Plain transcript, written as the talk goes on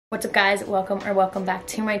What's up guys, welcome back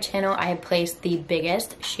to my channel. I have placed the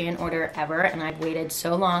biggest Shein order ever and I've waited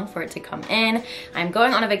so long for it to come in. I'm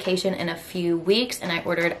going on a vacation in a few weeks and I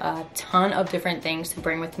ordered a ton of different things to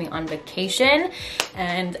bring with me on vacation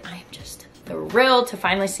and I'm just thrilled to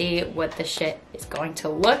finally see what the shit is going to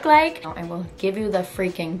look like. I will give you the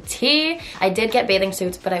freaking tea. I did get bathing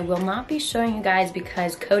suits, but I will not be showing you guys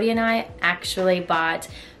because Cody and I actually bought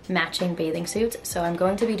matching bathing suits, so I'm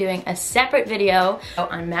going to be doing a separate video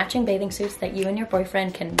on matching bathing suits that you and your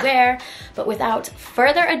boyfriend can wear. But without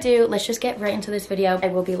further ado, let's just get right into this video. I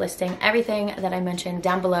will be listing everything that I mentioned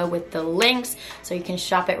down below with the links so you can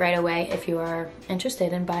shop it right away if you are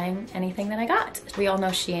interested in buying anything that I got. We all know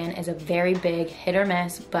Shein is a very big hit or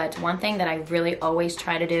miss, but one thing that I really always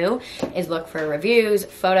try to do is look for reviews,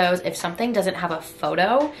 photos. If something doesn't have a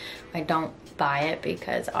photo, I don't buy it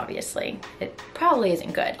because obviously it probably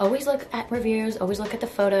isn't good. Always look at reviews, always look at the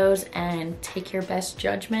photos and take your best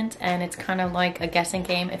judgment, and it's kind of like a guessing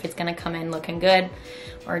game if it's gonna come in looking good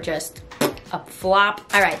or just a flop.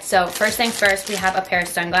 All right, so first things first, we have a pair of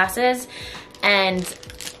sunglasses and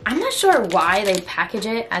I'm not sure why they package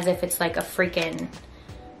it as if it's like a freaking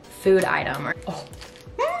food item or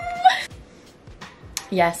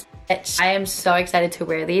yes. I am so excited to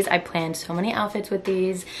wear these. I planned so many outfits with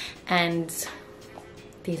these and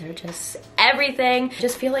these are just everything. I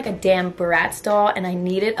just feel like a damn Bratz doll and I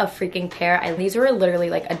needed a freaking pair. These were literally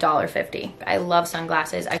like $1.50. I love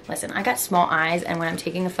sunglasses. Listen, I got small eyes and when I'm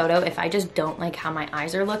taking a photo, if I just don't like how my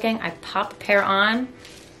eyes are looking, I pop a pair on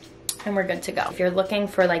and we're good to go. If you're looking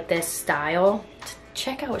for like this style,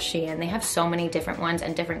 check out Shein. They have so many different ones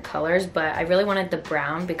and different colors, but I really wanted the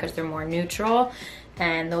brown because they're more neutral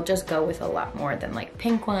and they'll just go with a lot more than like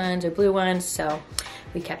pink ones or blue ones, so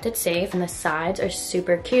we kept it safe. And the sides are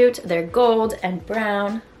super cute. They're gold and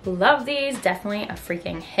brown. Love these, definitely a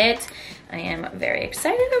freaking hit. I am very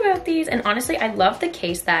excited about these, and honestly I love the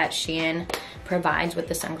case that Shein provides with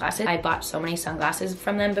the sunglasses. I bought so many sunglasses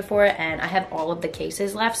from them before and I have all of the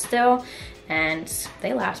cases left still and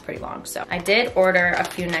they last pretty long. So I did order a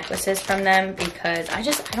few necklaces from them because I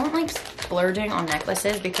don't like splurging on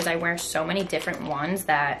necklaces because I wear so many different ones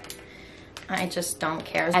that I just don't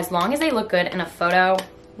care. As long as they look good in a photo,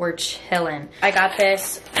 we're chilling. I got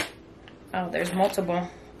this, oh, there's multiple.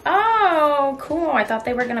 Oh, cool. I thought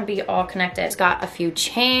they were gonna be all connected. It's got a few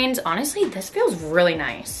chains. Honestly, this feels really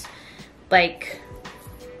nice. Like,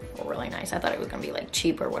 really nice. I thought it was gonna be like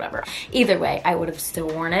cheap or whatever. Either way, I would have still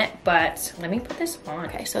worn it, but let me put this on.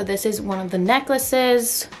 Okay, so this is one of the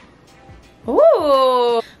necklaces.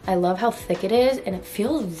 Ooh, I love how thick it is and it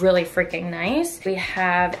feels really freaking nice. We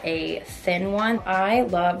have a thin one. I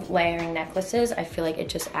love layering necklaces. I feel like it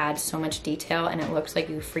just adds so much detail and it looks like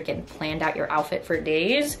you freaking planned out your outfit for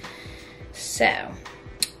days. So,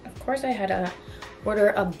 of course I had to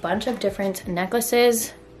order a bunch of different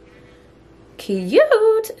necklaces.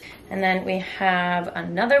 Cute. And then we have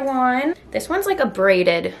another one. This one's like a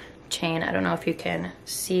braided chain. I don't know if you can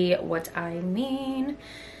see what I mean.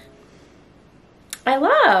 I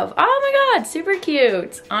love, oh my god, super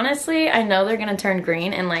cute. Honestly, I know they're gonna turn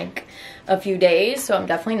green in like a few days, so I'm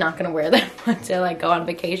definitely not gonna wear them until I go on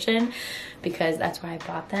vacation because that's why I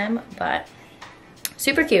bought them, but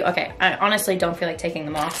super cute. Okay, I honestly don't feel like taking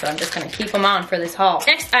them off, so I'm just gonna keep them on for this haul.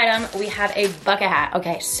 Next item, we have a bucket hat.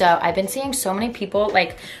 Okay, so I've been seeing so many people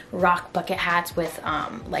like rock bucket hats with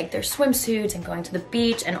like their swimsuits and going to the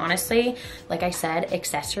beach, and honestly, like I said,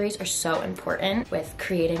 accessories are so important with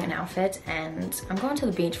creating an outfit, and I'm going to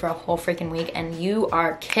the beach for a whole freaking week, and you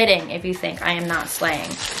are kidding if you think I am not slaying.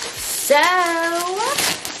 So,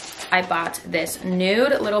 I bought this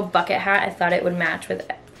nude little bucket hat. I thought it would match with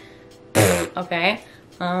okay.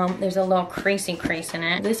 There's a little creasy crease in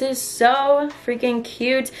it. This is so freaking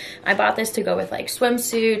cute. I bought this to go with like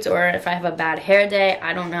swimsuits or if I have a bad hair day,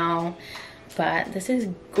 I don't know. But this is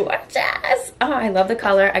gorgeous. Oh, I love the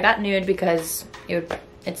color. I got nude because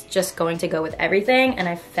it's just going to go with everything and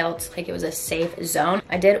I felt like it was a safe zone.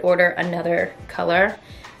 I did order another color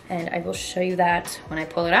and I will show you that when I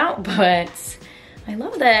pull it out, but I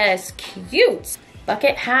love this. Cute.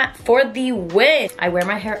 Bucket hat for the win. I wear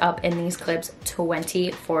my hair up in these clips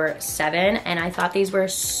 24/7 and I thought these were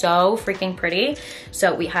so freaking pretty.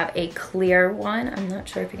 So we have a clear one. I'm not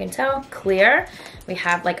sure if you can tell. Clear. We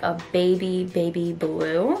have like a baby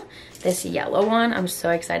blue. This yellow one I'm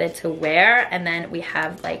so excited to wear. And then we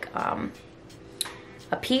have like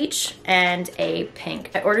a peach and a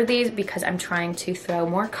pink. I ordered these because I'm trying to throw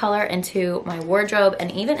more color into my wardrobe,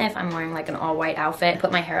 and even if I'm wearing like an all white outfit,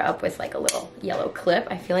 put my hair up with like a little yellow clip,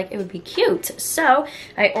 I feel like it would be cute. So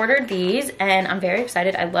I ordered these and I'm very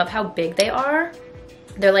excited. I love how big they are.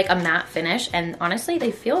 They're like a matte finish, and honestly,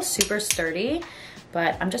 they feel super sturdy.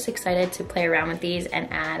 But I'm just excited to play around with these and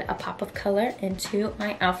add a pop of color into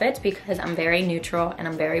my outfits because I'm very neutral and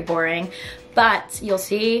I'm very boring. But you'll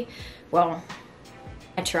see, well,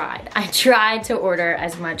 I tried to order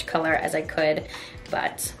as much color as I could,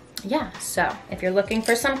 but yeah. So if you're looking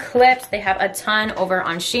for some clips, they have a ton over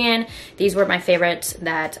on Shein. These were my favorites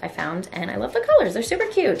that I found, and I love the colors. They're super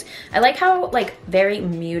cute. I like how like very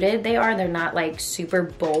muted they are. They're not like super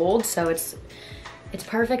bold, so it's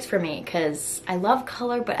perfect for me because I love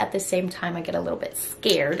color, but at the same time I get a little bit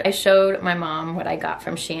scared. I showed my mom what I got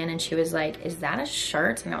from Shein and she was like, is that a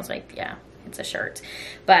shirt? And I was like, yeah, it's a shirt.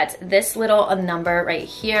 But this little number right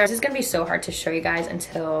here, this is gonna be so hard to show you guys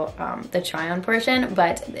until the try on portion,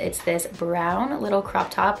 but it's this brown little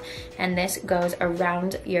crop top, and this goes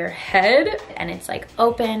around your head and it's like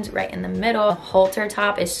opened right in the middle. The halter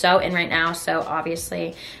top is so in right now, so obviously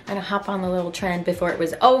I'm gonna hop on the little trend before it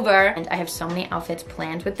was over. And I have so many outfits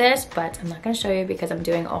planned with this, but I'm not gonna show you because I'm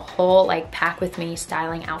doing a whole like pack with me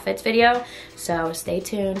styling outfits video, so stay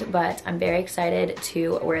tuned. But I'm very excited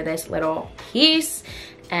to wear this little piece,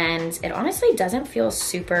 and it honestly doesn't feel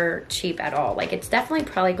super cheap at all. Like, it's definitely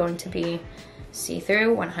probably going to be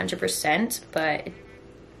see-through 100%, but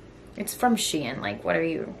it's from Shein. Like, what are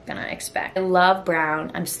you gonna expect? I love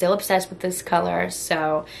brown. I'm still obsessed with this color,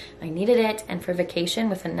 so I needed it. And for vacation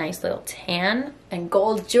with a nice little tan and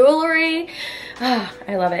gold jewelry, oh,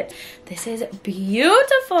 I love it. This is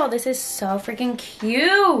beautiful. This is so freaking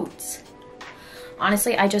cute.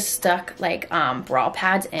 Honestly, I just stuck like bra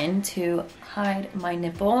pads in to hide my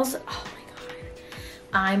nipples. Oh my god,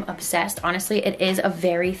 I'm obsessed. Honestly, it is a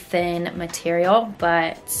very thin material,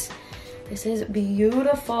 but this is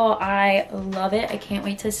beautiful. I love it. I can't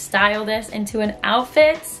wait to style this into an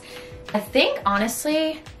outfit. I think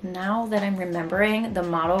honestly, now that I'm remembering, the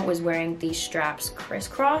model was wearing these straps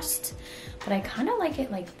crisscrossed, but I kind of like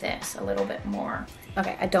it like this a little bit more.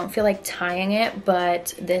 Okay, I don't feel like tying it,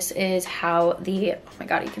 but this is how the, oh my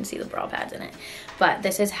god, you can see the bra pads in it. But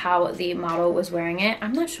this is how the model was wearing it.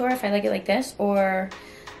 I'm not sure if I like it like this or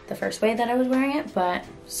the first way that I was wearing it, but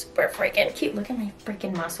super freaking cute. Look at my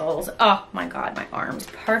freaking muscles. Oh my god, my arms.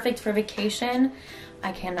 Perfect for vacation.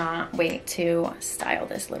 I cannot wait to style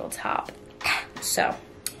this little top. So,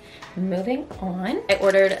 moving on. I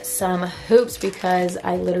ordered some hoops because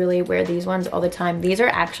I literally wear these ones all the time. These are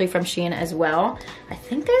actually from Shein as well. I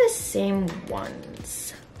think they're the same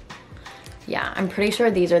ones. Yeah, I'm pretty sure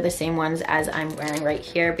these are the same ones as I'm wearing right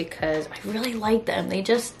here because I really like them.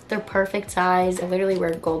 They're perfect size. I literally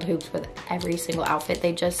wear gold hoops with every single outfit.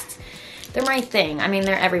 They're my thing. I mean,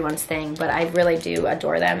 they're everyone's thing, but I really do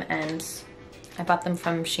adore them, and I bought them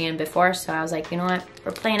from Shein before, so I was like, you know what?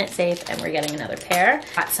 We're playing it safe and we're getting another pair.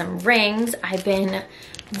 Got some rings. I've been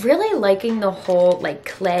really liking the whole like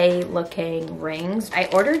clay looking rings. I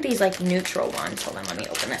ordered these like neutral ones. Hold on, let me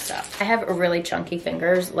open this up. I have really chunky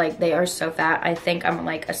fingers. Like, they are so fat. I think I'm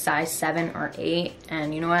like a size 7 or 8,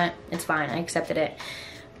 and you know what? It's fine. I accepted it.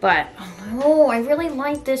 But, oh, I really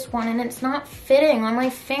like this one, and it's not fitting on my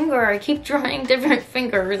finger. I keep trying different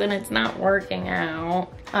fingers, and it's not working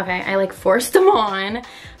out. Okay, I like forced them on.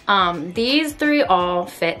 These three all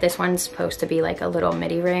fit. This one's supposed to be like a little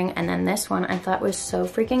midi ring, and then this one I thought was so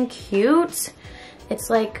freaking cute. It's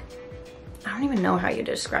like, I don't even know how you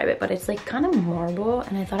describe it, but it's like kind of marble,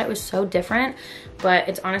 and I thought it was so different, but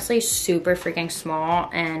it's honestly super freaking small,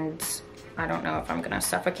 and I don't know if I'm gonna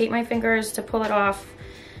suffocate my fingers to pull it off.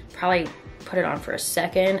 Probably put it on for a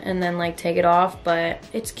second and then like take it off, but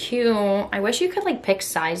it's cute. I wish you could like pick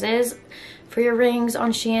sizes for your rings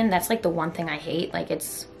on Shein. That's like the one thing I hate. Like,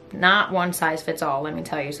 it's not one size fits all, let me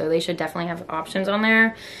tell you. So they should definitely have options on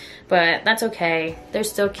there, but that's okay. They're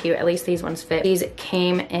still cute. At least these ones fit. These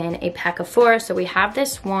came in a pack of 4. So we have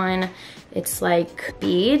this one, it's like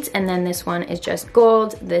beads, and then this one is just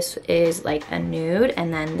gold. This is like a nude,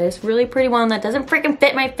 and then this really pretty one that doesn't freaking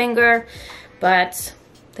fit my finger, but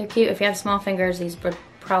they're cute. If you have small fingers, these would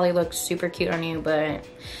probably look super cute on you, but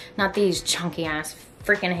not these chunky ass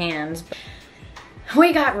freaking hands.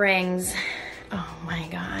 We got rings. Oh my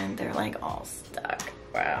god, they're like all stuck.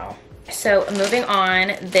 Wow. So moving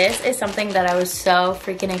on, this is something that I was so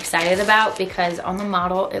freaking excited about because on the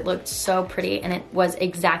model it looked so pretty, and it was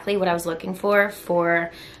exactly what I was looking for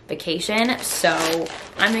vacation. So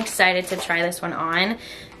I'm excited to try this one on.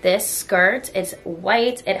 This skirt, it's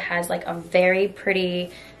white. It has like a very pretty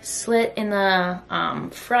slit in the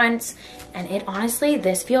front, and it honestly,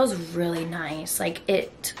 this feels really nice. Like,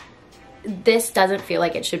 this doesn't feel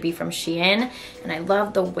like it should be from Shein, and I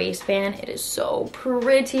love the waistband. It is so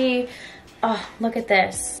pretty. Oh, look at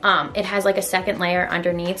this. It has like a second layer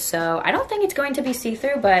underneath, so I don't think it's going to be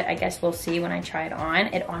see-through, but I guess we'll see when I try it on.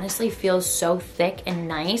 It honestly feels so thick and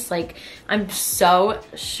nice. Like, I'm so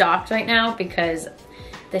shocked right now because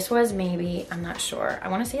this was maybe, I'm not sure, I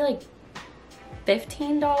want to say like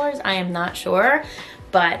 $15. I am not sure,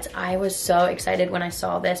 but I was so excited when I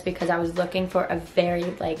saw this because I was looking for a very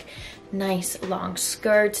like nice long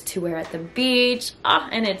skirt to wear at the beach.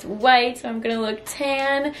 And it's white, so I'm gonna look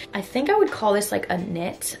tan. I think I would call this like a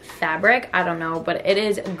knit fabric. I don't know, but it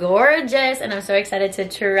is gorgeous and I'm so excited to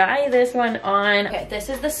try this one on. Okay, this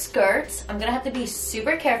is the skirt. I'm gonna have to be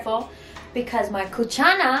super careful because my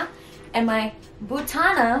kuchana and my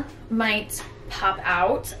butana might pop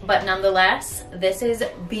out, but nonetheless, this is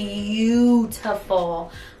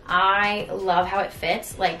beautiful. I love how it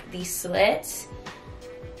fits. Like, the slit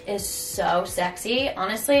is so sexy.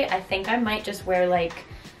 Honestly, I think I might just wear like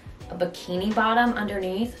a bikini bottom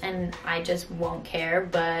underneath and I just won't care,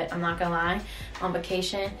 but I'm not gonna lie, on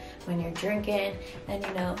vacation, when you're drinking and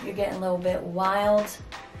you know, you're getting a little bit wild,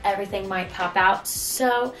 everything might pop out.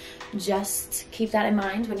 So just keep that in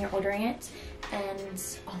mind when you're ordering it. And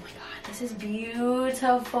oh my God, this is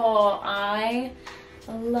beautiful. I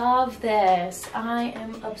love this. I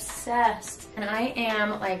am obsessed. And I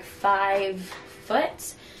am like 5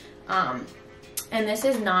 foot. And this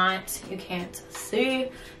is not, you can't see,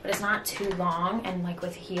 but it's not too long, and like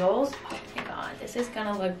with heels, oh my God, this is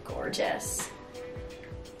gonna look gorgeous.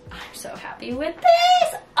 I'm so happy with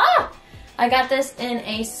this. Oh, I got this in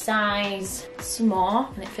a size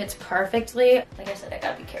small and it fits perfectly. Like I said, I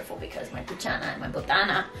gotta be careful because my puchana and my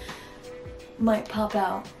botana might pop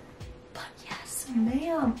out. But yes,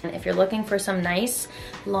 ma'am. And if you're looking for some nice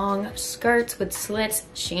long skirts with slits,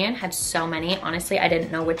 Shein had so many. Honestly, I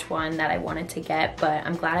didn't know which one that I wanted to get, but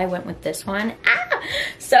I'm glad I went with this one.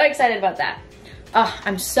 So excited about that. Oh,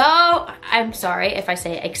 I'm sorry if I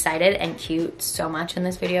say excited and cute so much in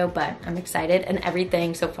this video, but I'm excited and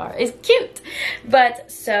everything so far is cute.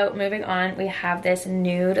 But so moving on, we have this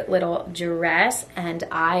nude little dress and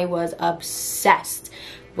I was obsessed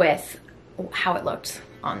with how it looked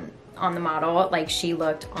on the model. Like, she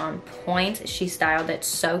looked on point. She styled it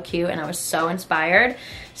so cute and I was so inspired.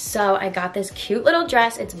 So I got this cute little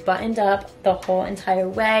dress. It's buttoned up the whole entire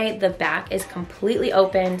way. The back is completely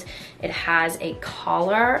opened. It has a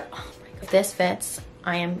collar. Oh my God. If this fits,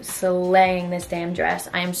 I am slaying this damn dress.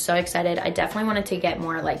 I am so excited. I definitely wanted to get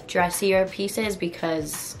more like dressier pieces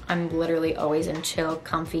because I'm literally always in chill,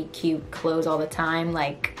 comfy, cute clothes all the time.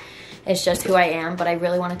 Like, it's just who I am, but I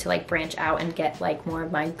really wanted to like branch out and get like more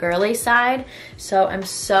of my girly side. So I'm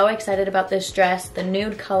so excited about this dress. The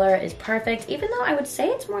nude color is perfect, even though I would say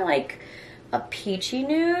it's more like a peachy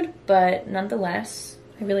nude, but nonetheless,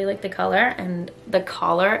 I really like the color and the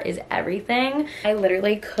collar is everything. I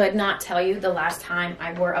literally could not tell you the last time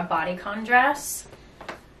I wore a bodycon dress.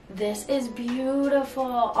 This is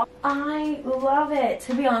beautiful. I love it.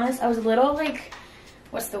 To be honest, I was a little like,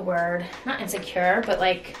 what's the word? Not insecure, but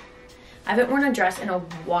like, I haven't worn a dress in a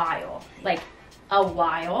while, like a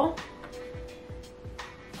while.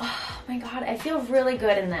 Oh my God, I feel really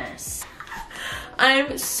good in this.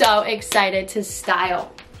 I'm so excited to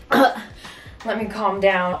style. Let me calm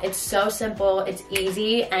down. It's so simple, it's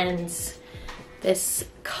easy, and this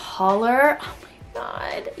collar, oh my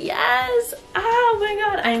God, yes. Oh my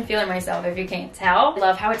God, I am feeling myself if you can't tell. I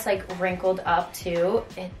love how it's like wrinkled up too.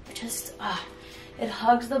 It just, it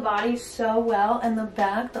hugs the body so well, and the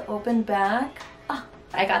back, the open back. Oh,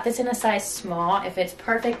 I got this in a size small. It fits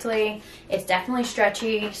perfectly. It's definitely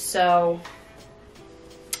stretchy, so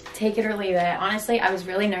take it or leave it. Honestly, I was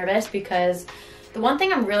really nervous because the one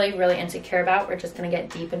thing I'm really, really insecure about, we're just gonna get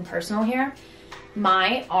deep and personal here,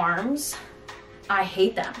 my arms, I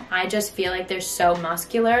hate them. I just feel like they're so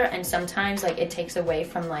muscular, and sometimes like it takes away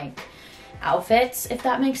from like outfits, if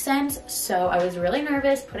that makes sense. So I was really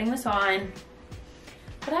nervous putting this on,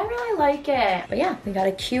 but I really like it. But yeah, we got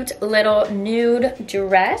a cute little nude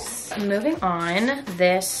dress. Moving on,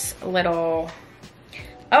 this little,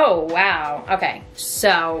 oh wow, okay,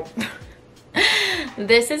 so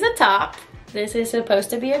this is a top. This is supposed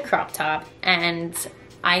to be a crop top, and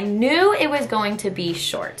I knew it was going to be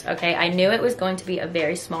short, okay? I knew it was going to be a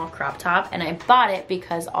very small crop top, and I bought it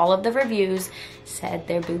because all of the reviews said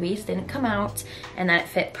their boobies didn't come out and that it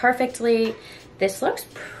fit perfectly. This looks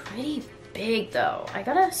pretty big though. I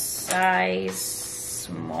got a size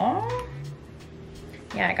small.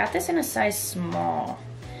 Yeah, I got this in a size small,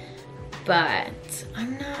 but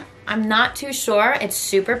I'm not too sure. It's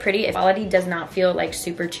super pretty. The quality does not feel like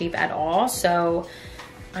super cheap at all, so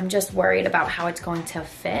I'm just worried about how it's going to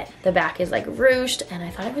fit. The back is like ruched, and I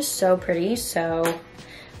thought it was so pretty, so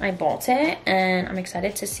I bought it and I'm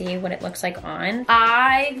excited to see what it looks like on.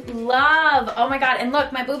 I love, oh my God, and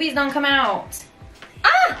look, my boobies don't come out.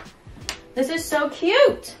 Ah, this is so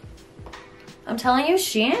cute. I'm telling you,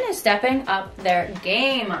 Shein is stepping up their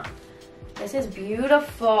game. This is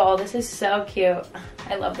beautiful. This is so cute.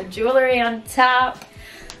 I love the jewelry on top.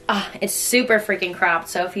 It's super freaking cropped,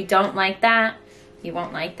 so if you don't like that, you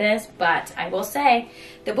won't like this, but I will say,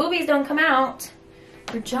 the boobies don't come out.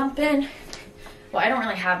 We're jumping. Well, I don't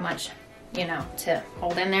really have much, you know, to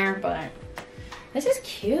hold in there, but this is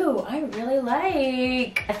cute. I really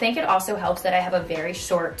like. I think it also helps that I have a very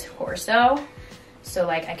short torso, so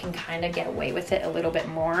like I can kind of get away with it a little bit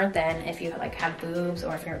more than if you like have boobs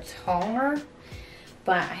or if you're taller.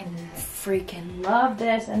 But I freaking love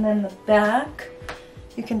this. And then the back,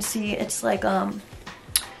 you can see it's like a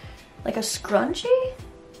scrunchie.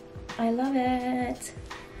 I love it.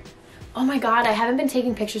 Oh my God, I haven't been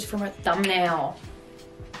taking pictures for my thumbnail.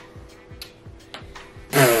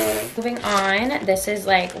 Moving on, this is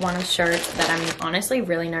like one of the shirts that I'm honestly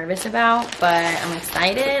really nervous about, but I'm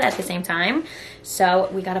excited at the same time. So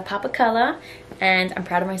we got a pop of color and I'm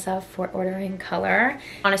proud of myself for ordering color.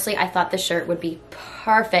 Honestly, I thought the shirt would be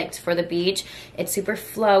perfect for the beach. It's super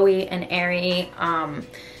flowy and airy.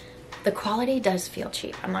 The quality does feel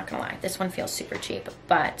cheap, I'm not gonna lie. This one feels super cheap,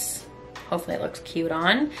 but hopefully it looks cute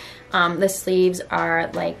on. The sleeves are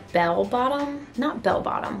like bell bottom, not bell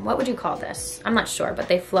bottom. What would you call this? I'm not sure, but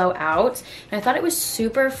they flow out. And I thought it was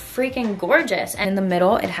super freaking gorgeous. And in the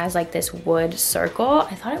middle, it has like this wood circle.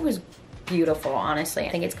 I thought it was beautiful, honestly. I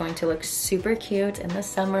think it's going to look super cute in the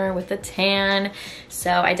summer with the tan. So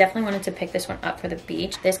I definitely wanted to pick this one up for the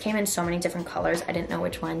beach. This came in so many different colors. I didn't know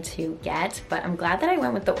which one to get, but I'm glad that I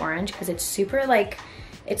went with the orange because it's super like,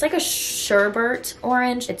 it's like a sherbet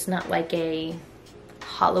orange. It's not like a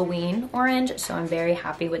Halloween orange, so I'm very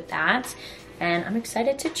happy with that. And I'm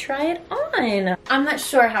excited to try it on. I'm not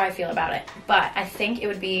sure how I feel about it, but I think it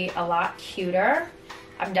would be a lot cuter.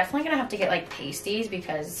 I'm definitely gonna have to get like pasties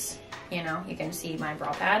because, you know, you can see my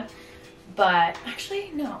bra pad. But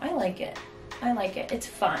actually, no, I like it. I like it. It's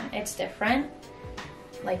fun. It's different.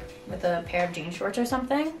 Like with a pair of jean shorts or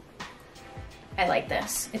something. I like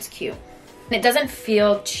this. It's cute. It doesn't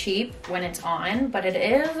feel cheap when it's on, but it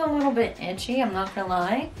is a little bit itchy, I'm not gonna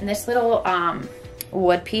lie. And this little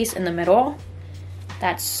wood piece in the middle,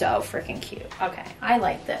 that's so freaking cute. Okay, I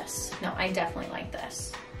like this. No, I definitely like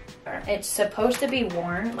this. It's supposed to be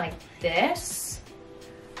worn like this,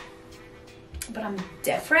 but I'm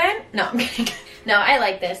different. No, I'm kidding. No, I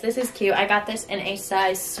like this. This is cute. I got this in a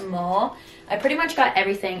size small. I pretty much got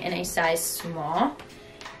everything in a size small.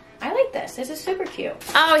 I like this. This is super cute.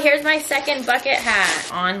 Oh, here's my second bucket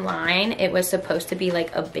hat. Online, it was supposed to be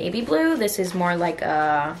like a baby blue. This is more like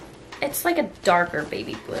a, it's like a darker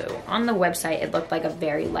baby blue. On the website, it looked like a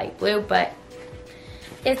very light blue, but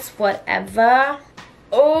it's whatever.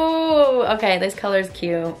 Oh, okay, this color is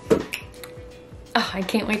cute. Oh, I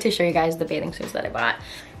can't wait to show you guys the bathing suits that I bought.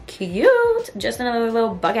 Cute. Just another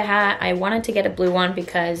little bucket hat. I wanted to get a blue one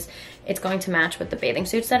because it's going to match with the bathing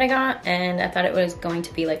suits that I got, and I thought it was going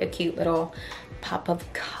to be like a cute little pop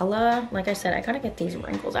of color. Like I said, I gotta get these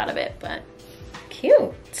wrinkles out of it, but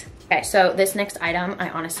cute. Okay, so this next item I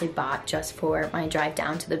honestly bought just for my drive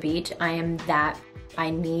down to the beach. I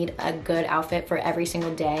need a good outfit for every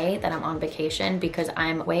single day that I'm on vacation because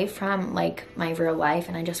I'm away from like my real life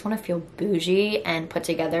and I just want to feel bougie and put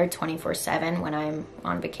together 24/7 when I'm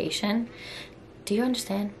on vacation. Do you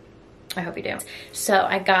understand? I hope you do. So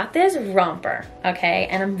I got this romper, okay?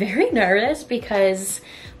 And I'm very nervous because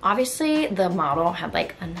obviously the model had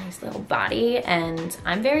like a nice little body and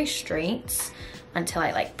I'm very straight until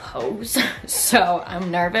I like pose. So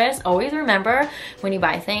I'm nervous. Always remember when you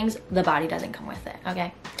buy things, the body doesn't come with it,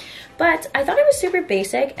 okay? But I thought it was super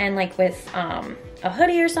basic and like with a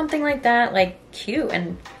hoodie or something like that, like cute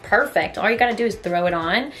and perfect. All you gotta do is throw it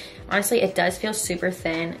on. Honestly, it does feel super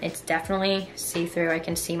thin. It's definitely see-through. I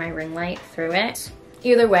can see my ring light through it.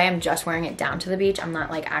 Either way, I'm just wearing it down to the beach. I'm not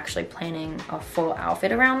like actually planning a full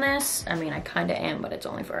outfit around this. I mean, I kind of am, but it's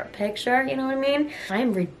only for a picture, you know what I mean? I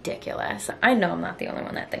am ridiculous. I know I'm not the only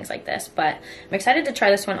one that thinks like this, but I'm excited to try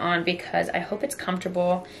this one on because I hope it's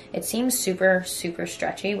comfortable. It seems super, super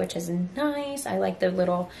stretchy, which is nice. I like the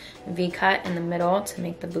little V-cut in the middle to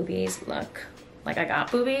make the boobies look like I got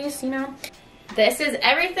boobies, you know? This is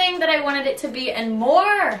everything that I wanted it to be and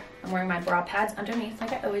more. I'm wearing my bra pads underneath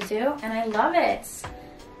like I always do, and I love it.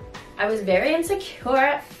 I was very insecure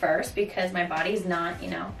at first because my body's not, you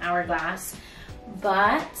know, hourglass,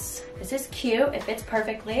 but this is cute. It fits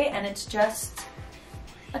perfectly, and it's just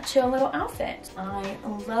a chill little outfit. I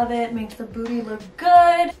love it, makes the booty look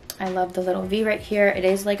good. I love the little V right here. It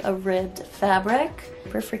is like a ribbed fabric.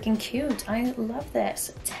 Super freaking cute. I love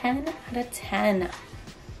this. 10 out of 10.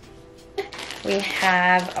 We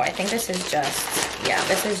have, oh, I think this is just, yeah,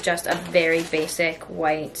 this is just a very basic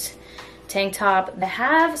white tank top. They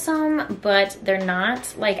have some, but they're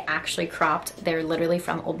not like actually cropped. They're literally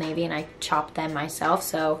from Old Navy and I chopped them myself.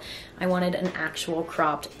 So I wanted an actual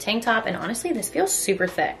cropped tank top. And honestly, this feels super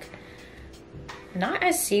thick. Not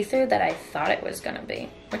as see-through that I thought it was gonna be,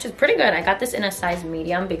 which is pretty good. I got this in a size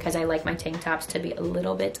medium because I like my tank tops to be a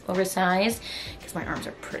little bit oversized because my arms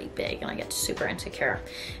are pretty big and I get super insecure.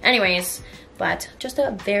 Anyways, but just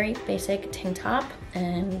a very basic tank top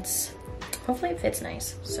and hopefully it fits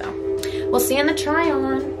nice. So we'll see in the try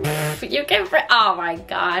on. You can, oh my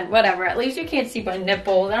God, whatever. At least you can't see my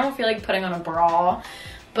nipples. I don't feel like putting on a bra,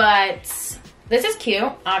 but this is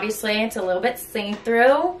cute. Obviously it's a little bit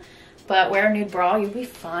see-through, but wear a nude bra, you'll be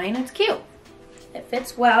fine. It's cute. It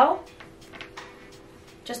fits well.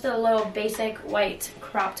 Just a little basic white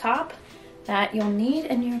crop top that you'll need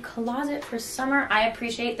in your closet for summer. I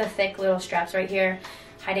appreciate the thick little straps right here,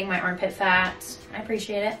 hiding my armpit fat. I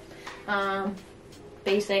appreciate it.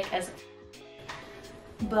 Basic as,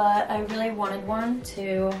 but I really wanted one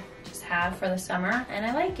to just have for the summer and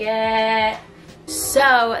I like it.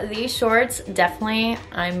 So these shorts, definitely,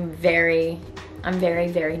 I'm very,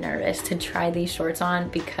 very nervous to try these shorts on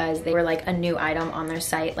because they were like a new item on their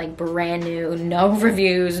site, like brand new, no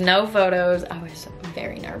reviews, no photos. I was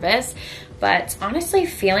very nervous, but honestly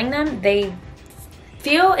feeling them, they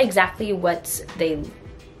feel exactly what they,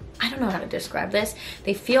 I don't know how to describe this.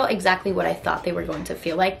 They feel exactly what I thought they were going to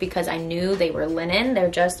feel like because I knew they were linen. They're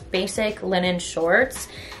just basic linen shorts.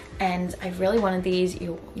 And I really wanted these.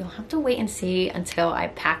 You'll have to wait and see until I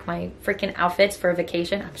pack my freaking outfits for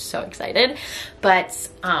vacation. I'm so excited. But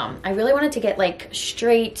I really wanted to get like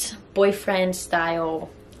straight boyfriend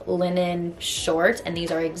style linen shorts. And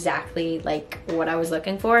these are exactly like what I was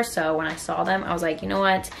looking for. So when I saw them, I was like, you know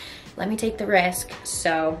what? Let me take the risk.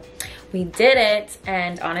 So we did it.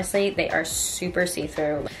 And honestly, they are super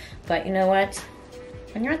see-through. But you know what?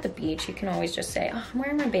 When you're at the beach, you can always just say, oh, I'm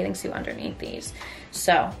wearing my bathing suit underneath these.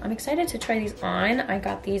 So I'm excited to try these on. I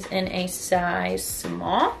got these in a size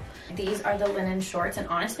small. These are the linen shorts, and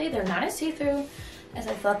honestly, they're not as see-through as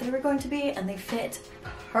I thought they were going to be, and they fit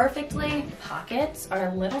perfectly. Pockets are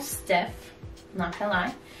a little stiff, not gonna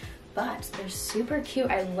lie, but they're super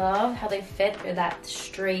cute. I love how they fit. They're that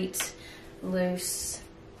straight, loose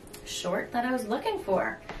short that I was looking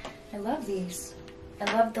for. I love these.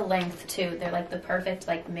 I love the length too. They're like the perfect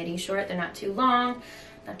like midi short. They're not too long,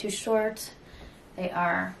 not too short. They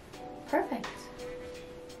are perfect.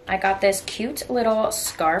 I got this cute little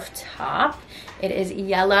scarf top. It is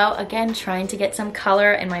yellow. Again, trying to get some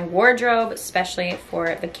color in my wardrobe, especially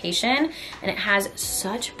for vacation. And it has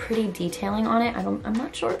such pretty detailing on it. I'm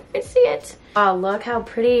not sure if I see it. Oh, look how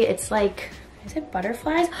pretty. It's like, is it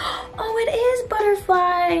butterflies? Oh, it is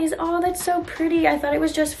butterflies. Oh, that's so pretty. I thought it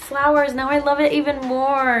was just flowers. Now I love it even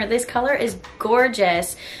more. This color is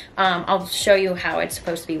gorgeous. I'll show you how it's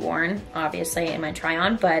supposed to be worn, obviously, in my try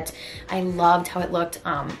on, but I loved how it looked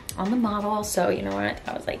on the model. So you know what?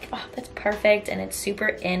 I was like, oh, that's perfect. And it's super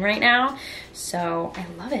in right now. So I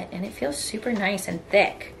love it. And it feels super nice and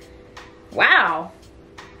thick. Wow.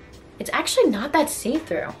 It's actually not that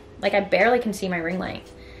see-through. Like I barely can see my ring light.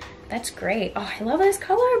 That's great. Oh, I love this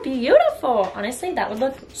color. Beautiful. Honestly, that would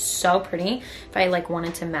look so pretty if I like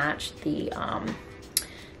wanted to match the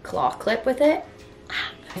claw clip with it.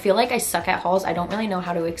 I feel like I suck at hauls. I don't really know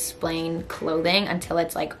how to explain clothing until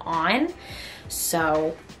it's like on.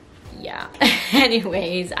 So yeah.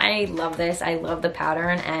 Anyways, I love this. I love the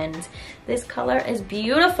pattern and this color is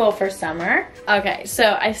beautiful for summer. Okay,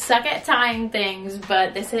 so I suck at tying things,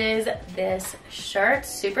 but this is this shirt,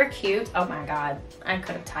 super cute. Oh my God, I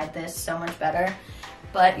could have tied this so much better,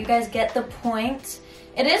 but you guys get the point.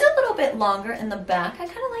 It is a little bit longer in the back. I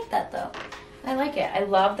kind of like that though. I like it. I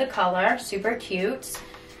love the color, super cute.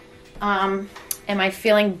 Am I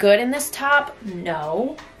feeling good in this top?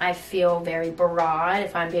 No. I feel very broad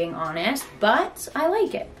if I'm being honest, but I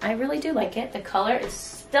like it. I really do like it. The color is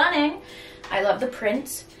stunning. I love the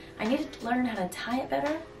print. I need to learn how to tie it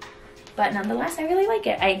better, but nonetheless, I really like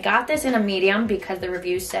it. I got this in a medium because the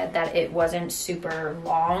reviews said that it wasn't super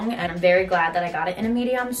long, and I'm very glad that I got it in a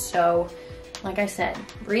medium. So like I said,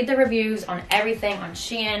 read the reviews on everything on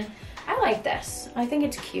Shein. I like this. I think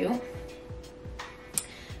it's cute.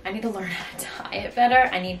 I need to learn how to tie it better.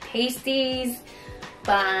 I need pasties,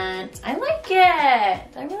 but I like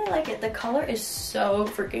it. I really like it. The color is so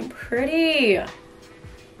freaking pretty.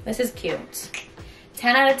 This is cute.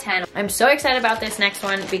 10 out of 10. I'm so excited about this next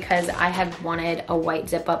one because I have wanted a white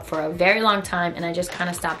zip up for a very long time and I just kind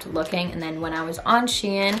of stopped looking. And then when I was on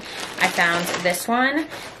Shein, I found this one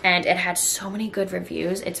and it had so many good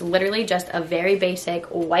reviews. It's literally just a very basic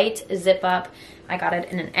white zip up. I got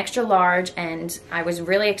it in an extra large and I was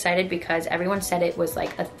really excited because everyone said it was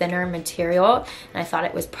like a thinner material and I thought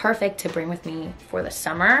it was perfect to bring with me for the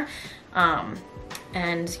summer.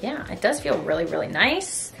 And yeah, it does feel really, really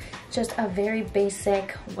nice. Just a very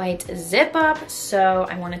basic white zip up. So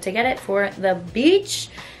I wanted to get it for the beach.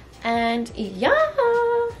 And yeah,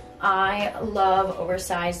 I love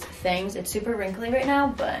oversized things. It's super wrinkly right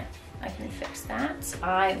now, but I can fix that.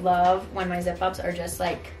 I love when my zip ups are just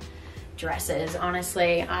like dresses,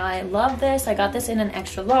 honestly. I love this. I got this in an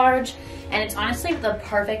extra large and it's honestly the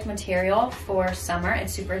perfect material for summer.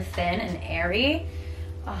 It's super thin and airy.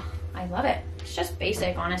 Oh, I love it. It's just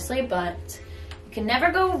basic, honestly, but you can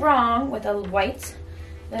never go wrong with a white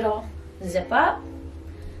little zip up.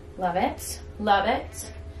 Love it. Love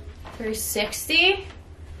it. 360.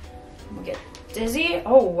 We'll get dizzy.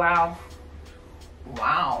 Oh, wow.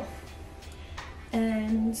 Wow.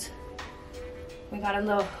 And we got a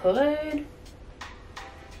little hood.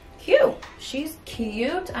 Cute. She's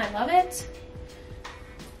cute. I love it.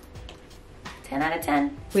 10 out of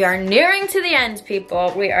 10. We are nearing to the end,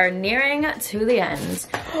 people. We are nearing to the end.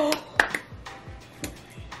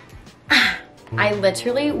 I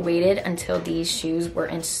literally waited until these shoes were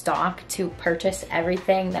in stock to purchase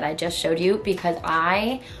everything that I just showed you because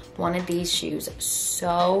I wanted these shoes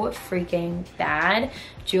so freaking bad.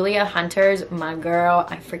 Julia Hunter's my girl.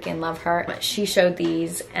 I freaking love her. She showed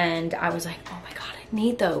these and I was like, oh my God, I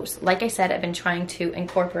need those. Like I said, I've been trying to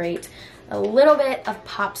incorporate a little bit of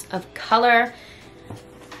pops of color.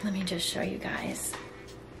 Let me just show you guys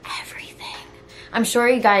everything. I'm sure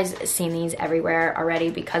you guys seen these everywhere already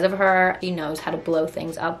because of her. She knows how to blow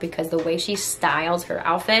things up because the way she styles her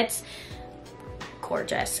outfits,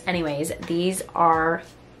 gorgeous. Anyways, these are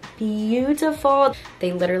beautiful.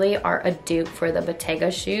 They literally are a dupe for the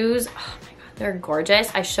Bottega shoes. Oh my God, they're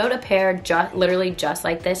gorgeous. I showed a pair literally just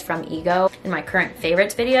like this from Ego in my current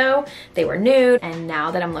favorites video. They were nude and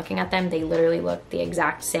now that I'm looking at them, they literally look the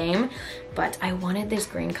exact same. But I wanted this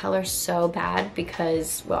green color so bad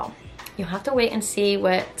because, well, you'll have to wait and see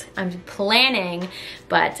what I'm planning,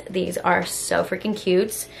 but these are so freaking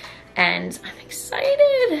cute and I'm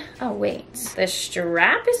excited. Oh wait, the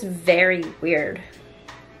strap is very weird.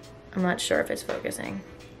 I'm not sure if it's focusing.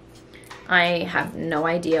 I have no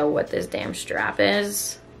idea what this damn strap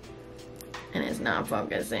is and it's not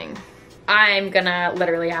focusing. I'm gonna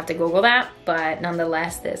literally have to Google that, but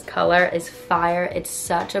nonetheless, this color is fire. It's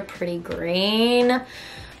such a pretty green.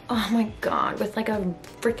 Oh my God, with like a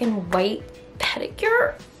freaking white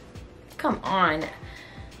pedicure. Come on.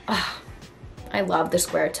 Oh, I love the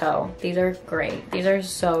square toe. These are great. These are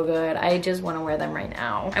so good. I just wanna wear them right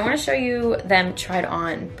now. I wanna show you them tried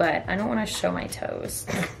on, but I don't wanna show my toes.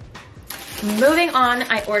 Moving on,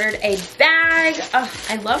 I ordered a bag. Oh,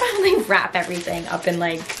 I love how they wrap everything up in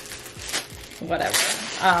like, whatever.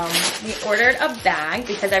 We ordered a bag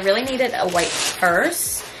because I really needed a white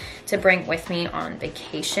purse to bring with me on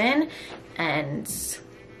vacation. And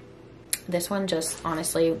this one just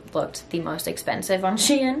honestly looked the most expensive on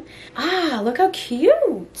Shein. Ah, look how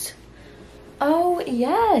cute. Oh,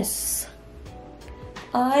 yes.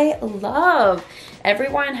 I love.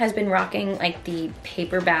 Everyone has been rocking like the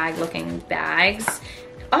paper bag looking bags.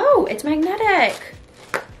 Oh, it's magnetic.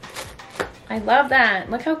 I love that.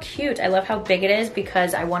 Look how cute. I love how big it is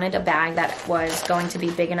because I wanted a bag that was going to be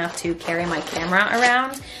big enough to carry my camera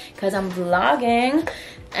around because I'm vlogging.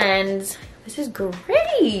 And this is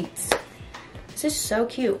great. This is so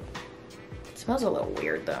cute. It smells a little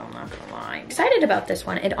weird though, I'm not gonna lie. I'm excited about this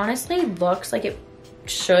one. It honestly looks like it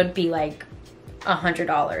should be like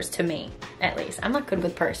 $100 to me, at least. I'm not good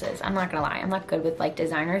with purses. I'm not gonna lie. I'm not good with like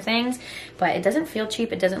designer things, but it doesn't feel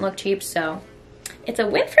cheap. It doesn't look cheap, so it's a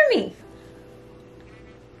win for me.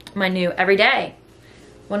 My new everyday,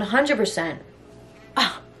 100%.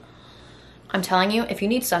 Oh, I'm telling you, if you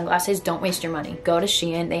need sunglasses, don't waste your money. Go to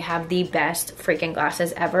Shein. They have the best freaking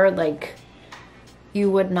glasses ever. Like,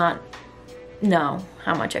 you would not know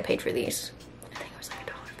how much I paid for these. I think it was like $1.50.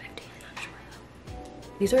 I'm not sure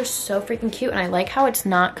though. These are so freaking cute, and I like how it's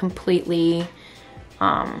not completely,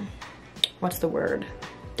 what's the word?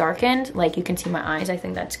 Darkened. Like you can see my eyes. I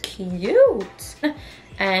think that's cute.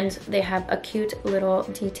 And they have a cute little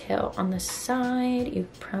detail on the side. You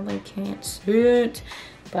probably can't see it,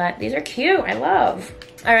 but these are cute. I love.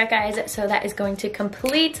 All right, guys, so that is going to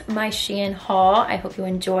complete my Shein haul. I hope you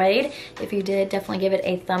enjoyed. If you did, definitely give it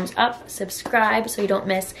a thumbs up, subscribe so you don't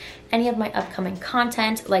miss any of my upcoming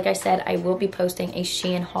content. Like I said, I will be posting a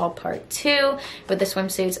Shein haul part 2 with the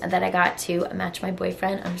swimsuits that I got to match my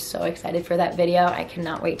boyfriend. I'm so excited for that video. I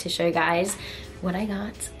cannot wait to show you guys what I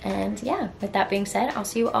got. And yeah, with that being said, I'll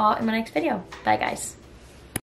see you all in my next video. Bye, guys.